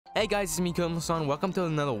Hey guys, it's me Komasan. Welcome to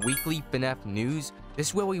another weekly FNaF news. This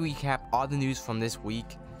is where we recap all the news from this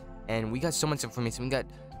week, and we got so much information. We got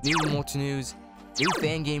new remote news, new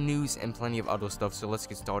Fangame news, and plenty of other stuff. So let's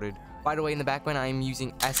get started. By the way, in the background, I am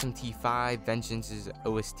using SMT5 Vengeance's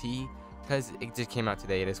OST because it just came out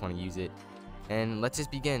today. I just want to use it, and let's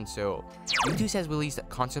just begin. So Youtooz has released a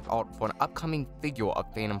concept art for an upcoming figure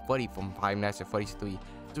of Phantom Freddy from Five Nights at Freddy's 3.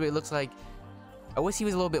 So it looks like. I wish he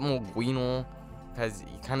was a little bit more greener, because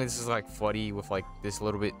he kind of just is like Freddy with like this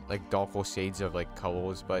little bit like darker shades of like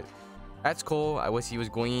colors, but that's cool. I wish he was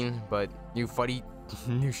green, but new Freddy,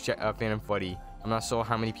 new Phantom Freddy. I'm not sure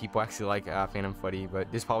how many people actually like Phantom Freddy,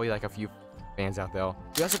 but there's probably like a few fans out there.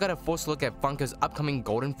 We also got a first look at Funko's upcoming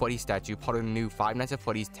Golden Freddy statue, part of the new Five Nights at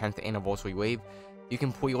Freddy's 10th anniversary wave. You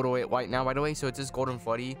can pre-order it right now, by the way, so it's just Golden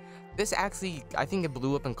Freddy. This actually, I think it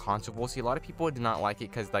blew up in controversy. A lot of people did not like it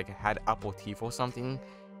because like it had upper teeth or something,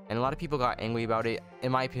 and a lot of people got angry about it.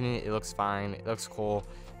 In my opinion, it looks fine. It looks cool.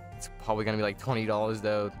 It's probably gonna be like $20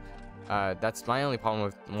 though. That's my only problem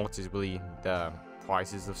with mulch is really the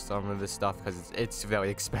prices of some of this stuff, because it's very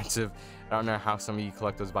expensive. I don't know how some of you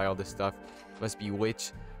collectors buy all this stuff. It must be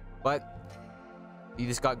rich, but you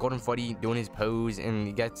just got Golden Freddy doing his pose, and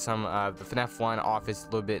you get some the FNaF 1 office, a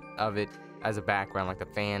little bit of it as a background, like the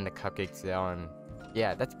fan, the cupcakes there, and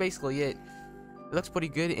yeah, that's basically it. It looks pretty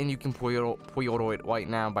good, and you can pre-order it right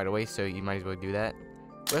now, by the way, so you might as well do that.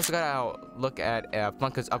 We also got a look at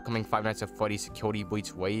Funko's upcoming Five Nights at Freddy's Security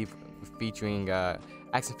Breach Wave, featuring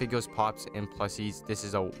action figures, pops, and plushies. This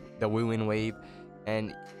is the Ruin Wave,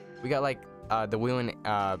 and we got like the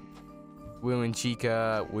Ruin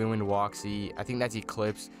Chica, Ruin Roxy. I think that's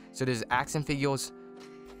Eclipse. So there's action figures,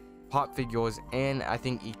 pop figures, and I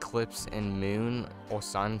think Eclipse and Moon or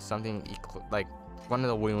Sun, something like one of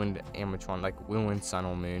the ruined animatron, like ruined Sun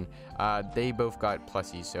or Moon. They both got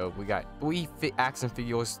plushies. So we got 3 action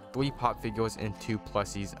figures, 3 pop figures, and 2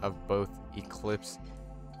 plushies of both Eclipse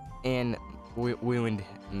and ruined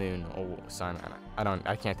Moon or Sun.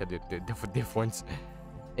 I can't tell the difference.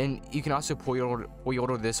 And you can also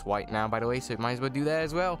pre-order this right now, by the way, so you might as well do that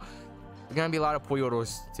as well. There's gonna be a lot of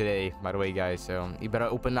pre-orders today, by the way, guys, so you better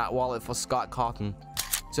open that wallet for Scott Cawthon.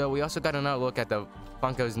 So we also got another look at the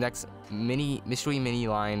Funko's next mystery mini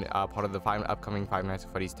line, part of the upcoming Five Nights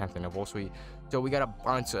at Freddy's 10th anniversary. So we got a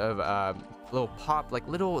bunch of little pop, like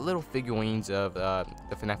little figurines of the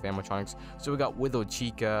FNaF animatronics. So we got Withered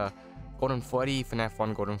Chica, Golden Freddy, FNaF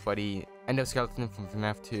 1 Golden Freddy, Endoskeleton from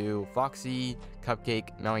FNaF 2, Foxy,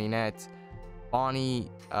 Cupcake, Marionette, Bonnie,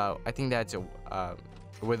 I think that's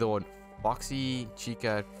Withered Foxy,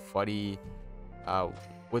 Chica, Freddy,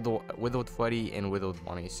 Withered Freddy, and Withered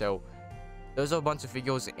Bonnie. So those are a bunch of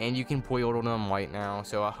figures, and you can pre-order them right now.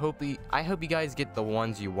 So I hope you guys get the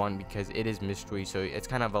ones you want, because it is mystery, so it's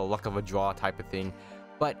kind of a luck of a draw type of thing.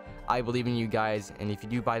 But I believe in you guys, and if you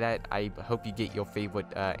do buy that, I hope you get your favorite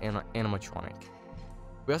animatronic.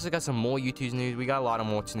 We also got some more Youtooz news. We got a lot of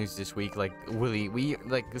more news this week. Like really,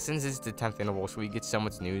 since it's the 10th anniversary, we get so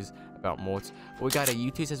much news about morts. But we got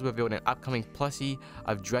Youtooz has revealed an upcoming plushie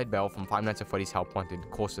of Dreadbear from Five Nights at Freddy's Help Wanted,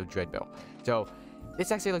 Course of Dreadbear. So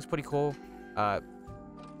this actually looks pretty cool. I'm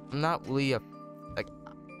not really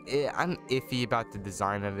I'm iffy about the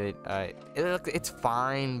design of it. It's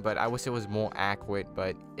fine, but I wish it was more accurate.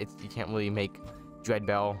 But you can't really make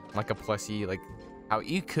Dreadbear like a plushie, like how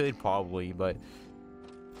you could probably, but.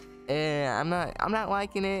 I'm not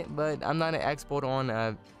liking it, but I'm not an expert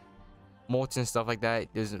on morts and stuff like that.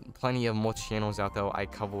 There's plenty of morts channels out there. I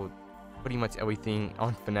cover pretty much everything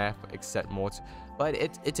on FNaF except morts, but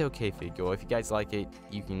it's okay figure. If you guys like it,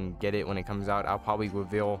 you can get it when it comes out. I'll probably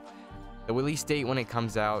reveal the release date when it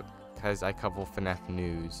comes out, because I cover FNaF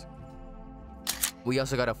news. We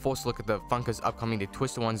also got a first look at the Funko's upcoming The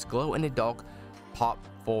Twisted Ones Glow in the Dark Pop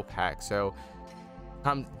 4-pack. So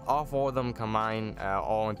all 4 of them combined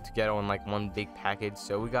all together in like one big package.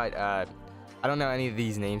 So we got I don't know any of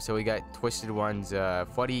these names. So we got Twisted Ones,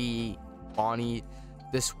 Freddy, Bonnie,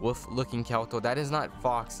 this wolf looking character that is not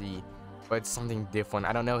Foxy, but it's something different.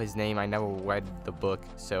 I don't know his name. I never read the book,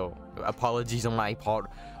 so apologies on my part.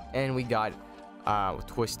 And we got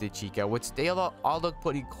Twisted Chica, which they all look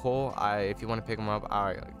pretty cool. If you want to pick them up,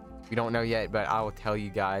 we don't know yet, but I will tell you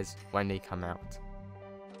guys when they come out.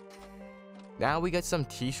 Now we got some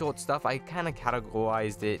t-shirt stuff. I kind of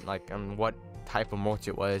categorized it like on what type of merch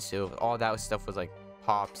it was. So all that stuff was like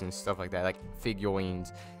pops and stuff like that, like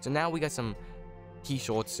figurines. So now we got some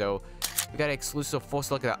t-shirts. So we got an exclusive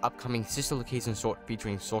first look at the upcoming sister location short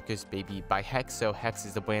featuring Circus Baby by Hex. So Hex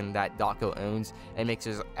is the brand that Dawko owns and makes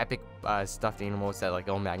his epic stuffed animals that like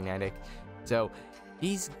go magnetic. So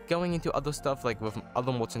he's going into other stuff like with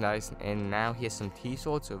other merchandise, and now he has some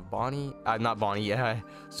t-shirts of not Bonnie,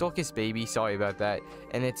 Circus Baby, sorry about that,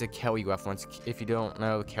 and it's a Kelly reference. If you don't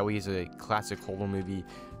know, Kelly is a classic horror movie.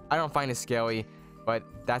 I don't find it scary, but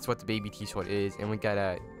that's what the baby t-shirt is. And we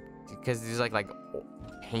got because there's like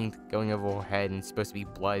paint going over her head and it's supposed to be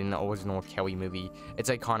blood in the original Kelly movie. It's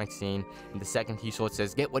an iconic scene. And the second t-shirt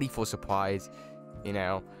says, "Get ready for a surprise." You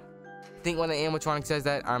know, I think when the animatronic says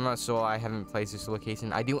that, I'm not sure. I haven't played this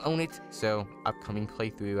location. I do own it, so upcoming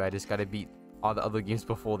playthrough, I just gotta beat all the other games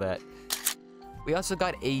before that. We also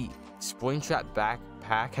got a Springtrap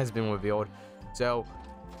backpack has been revealed, so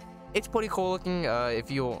it's pretty cool looking.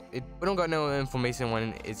 We don't got no information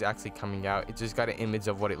when it's actually coming out. It just got an image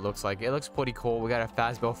of what it looks like. It looks pretty cool. We got a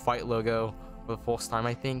Fazbear fight logo for the first time,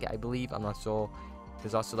 I believe. I'm not sure.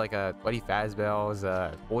 There's also like a Freddy Fazbear's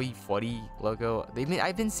Freddy logo.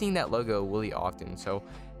 I've been seeing that logo really often. So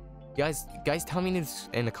guys tell me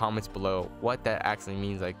in the comments below what that actually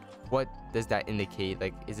means. Like, what does that indicate?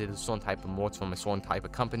 Like, is it a certain type of merch from a certain type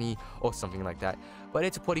of company or something like that? But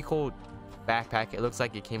it's a pretty cool backpack. It looks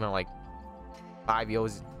like it came out like 5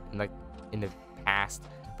 years in the past,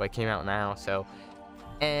 but it came out now. So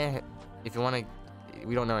if you want to,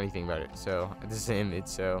 we don't know anything about it, so this is an image,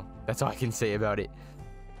 so that's all I can say about it.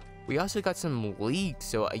 We also got some leaks.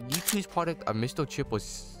 So a Youtooz product of Mr. Chip was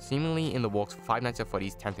seemingly in the works for Five Nights at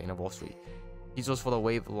Freddy's 10th anniversary. Teasers for the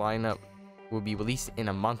Wave lineup will be released in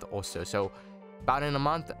a month or so. So about in a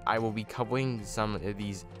month, I will be covering some of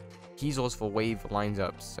these teasers for Wave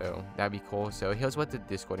lineups, so that'd be cool. So here's what the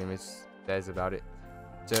Discord image says about it.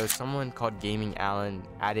 So someone called Gaming Allen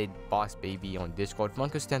added Boss Baby on Discord.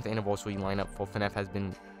 Funko's 10th anniversary lineup for FNaF has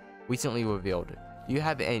been recently revealed. Do you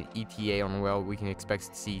have an ETA on where we can expect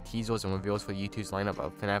to see teasers and reveals for Youtooz lineup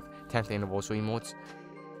of FNaF 10th anniversary modes?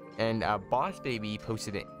 And Boss Baby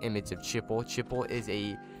posted an image of Chipper. Chipper is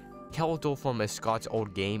a character from a Scott's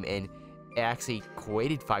old game, and it actually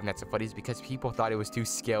created Five Nights at Freddy's because people thought it was too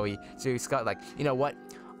scary. So Scott like, you know what?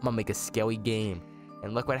 I'm gonna make a scary game.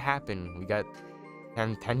 And look what happened. We got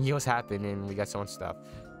 10 years happened and we got so much stuff.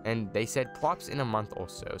 And they said props in a month or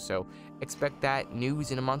so. So expect that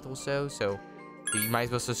news in a month or so. So you might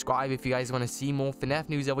as well subscribe if you guys want to see more FNaF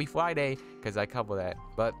news every Friday, because I cover that.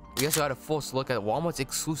 But we also got a first look at Walmart's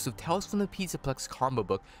exclusive Tales from the Pizzaplex combo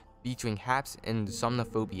book featuring Haps and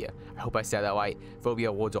Somnophobia. I hope I said that right.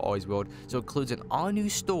 Phobia words are always weird. So it includes an all-new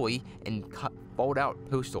story and fold out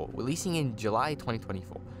poster releasing in July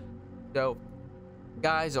 2024. So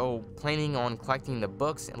guys are planning on collecting the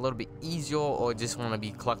books a little bit easier, or just want to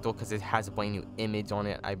be collector because it has a brand new image on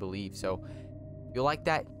it, I believe. So if you like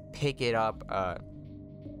that, pick it up.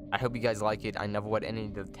 I hope you guys like it. I never read any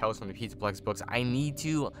of the Tales from the Pizzaplex books. I need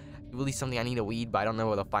to. Really something I need to read, but I don't know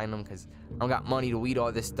where to find them because I don't got money to read all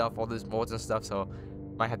this stuff, all this mods and stuff. So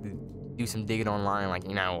might have to do some digging online, like,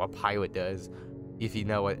 you know, a pirate does. If you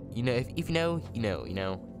know what, you know, if you know, you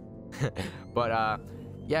know. But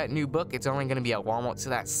yeah, new book. It's only gonna be at Walmart, so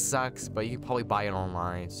that sucks. But you can probably buy it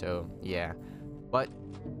online. So yeah. But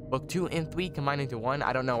book 2 and 3 combined into one.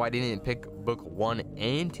 I don't know why I didn't pick book 1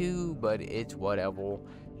 and 2, but it's whatever.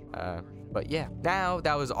 But yeah, now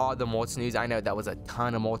that was all the merch news. I know that was a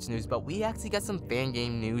ton of merch news, but we actually got some fan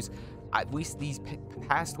game news. At least these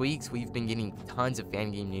past weeks, we've been getting tons of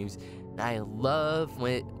fan game news. And I love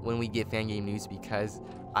when we get fan game news because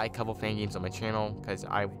I cover fan games on my channel, because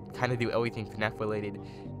I kind of do everything FNaF related.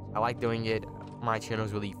 I like doing it. My channel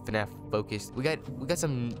is really FNaF focused. We got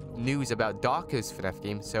some news about Dawko's FNaF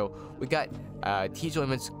game. So we got teaser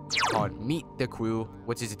image called Meet the Crew,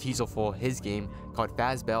 which is a teaser for his game called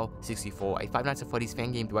Fazbear 64, a Five Nights at Freddy's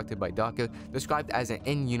fan game directed by Dawko, described as an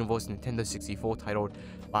in-universe Nintendo 64 titled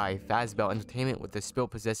by Fazbear Entertainment with the spill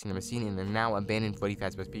possessing the machine in the now abandoned Freddy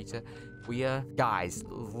Fazbear's Pizza. Guys,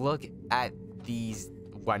 look at these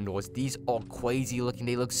bundles. These are crazy looking.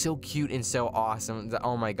 They look so cute and so awesome.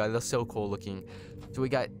 Oh my god, they're so cool looking. So we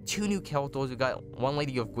got 2 new characters. We got one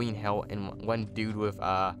lady with green hair and one dude with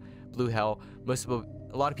blue hair.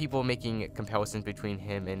 A lot of people are making comparisons between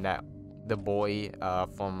him and the boy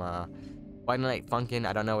from Friday Night Funkin'.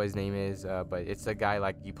 I don't know what his name is, but it's the guy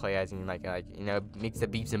like you play as and like you know, makes the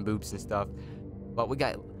beeps and boops and stuff. But we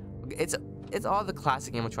got it's all the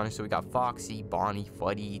classic animatronics. So we got Foxy, Bonnie,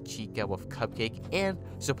 Freddy, Chica with Cupcake, and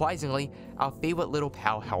surprisingly, our favorite little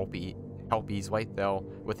pal Helpies right there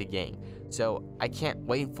with the gang. So I can't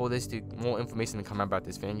wait for more information to come out about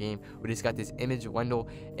this fan game. We just got this image window,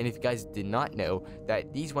 and if you guys did not know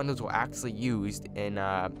that these windows were actually used in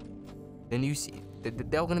the new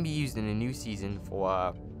they're gonna be used in the new season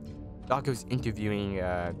for Dawko's interviewing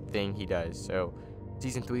thing he does. So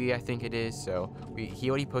season 3, I think it is. So he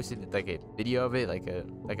already posted like a video of it, like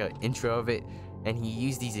a intro of it, and he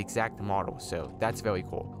used these exact models, so that's very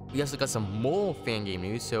cool. We also got some more fan game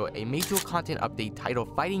news. So a major content update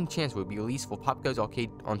titled Fighting Chance will be released for POPGOES Arcade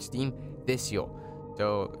on Steam this year.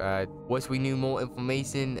 So once we knew more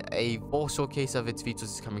information, a full showcase of its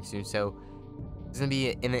features is coming soon. So it's gonna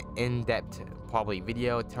be an in-depth probably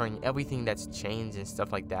video telling everything that's changed and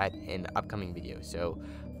stuff like that in upcoming videos. So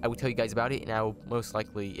I will tell you guys about it, and I will most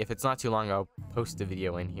likely, if it's not too long, I'll post the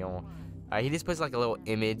video in here. He just puts like a little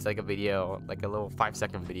image, like a video, like a little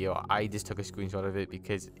 5-second video. I just took a screenshot of it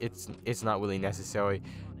because it's not really necessary.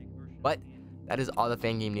 But that is all the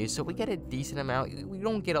fan game news. So we get a decent amount. We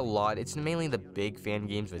don't get a lot. It's mainly the big fan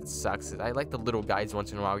games, which sucks. I like the little guys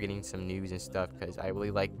once in a while getting some news and stuff because I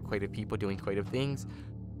really like creative people doing creative things.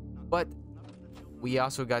 But we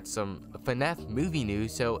also got some FNaF movie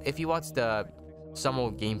news. So if you watched the Summer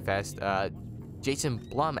Game Fest, Jason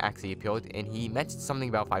Blum actually appeared, and he mentioned something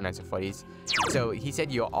about Five Nights at Freddy's. So he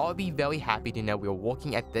said, "You'll all be very happy to know we're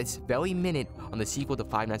working at this very minute on the sequel to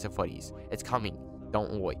Five Nights at Freddy's. It's coming,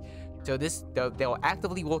 don't worry." So they're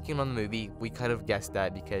actively working on the movie. We could have guessed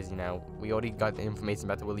that because, you know, we already got the information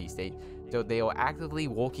about the release date. So they are actively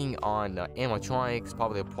working on animatronics,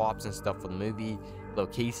 probably the props and stuff for the movie,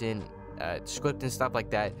 location, script and stuff like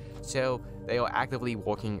that. So they are actively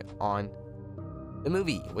working on the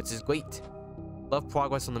movie, which is great. Love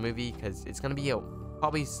progress on the movie because it's gonna be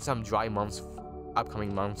probably some dry months,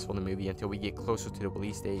 upcoming months for the movie until we get closer to the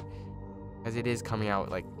release date, because it is coming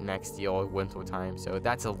out like next year or winter time, so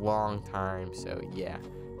that's a long time. So yeah.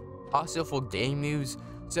 Also for game news,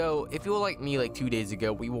 so if you were like me like 2 days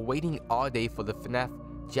ago, we were waiting all day for the FNaF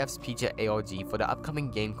Jeff's Pizza ARG for the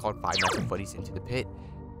upcoming game called Five Nights at Freddy's Into the Pit,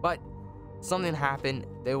 but something happened.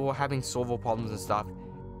 They were having server problems and stuff,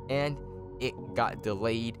 and it got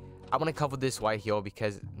delayed. I want to cover this right here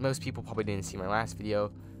because most people probably didn't see my last video.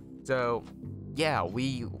 So yeah,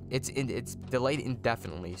 it's delayed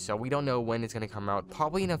indefinitely, so we don't know when it's gonna come out.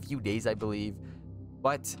 Probably in a few days, I believe.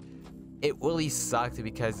 But it really sucked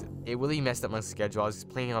because it really messed up my schedule. I was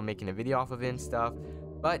planning on making a video off of it and stuff,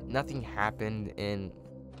 but nothing happened, and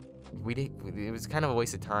it was kind of a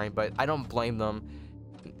waste of time. But I don't blame them.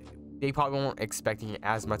 They probably weren't expecting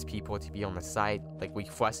as much people to be on the site, like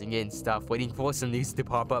refreshing it and stuff, waiting for some news to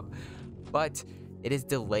pop up. But it is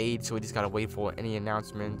delayed, so we just gotta wait for any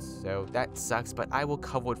announcements. So that sucks, but I will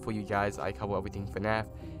cover it for you guys. I cover everything FNaF.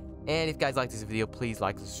 And if you guys like this video, please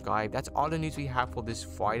like and subscribe. That's all the news we have for this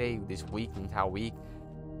Friday, this week, the entire week.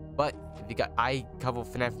 But I cover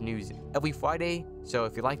FNaF news every Friday, so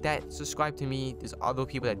if you like that, subscribe to me. There's other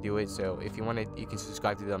people that do it, so if you want to, you can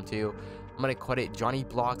subscribe to them too. I'm gonna credit Johnny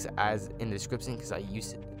Blocks as in the description because I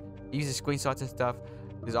use the screenshots and stuff.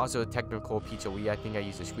 There's also a technical pizza where I think I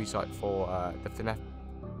used a screenshot for the FNaF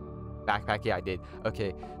backpack. Yeah, I did.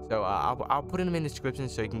 Okay, so I'll put them in the description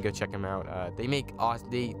so you can go check them out. They make awesome.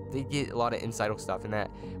 They get a lot of insider stuff in that,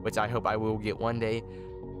 which I hope I will get one day.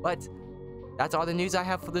 But that's all the news I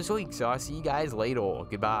have for this week. So I'll see you guys later.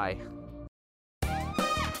 Goodbye.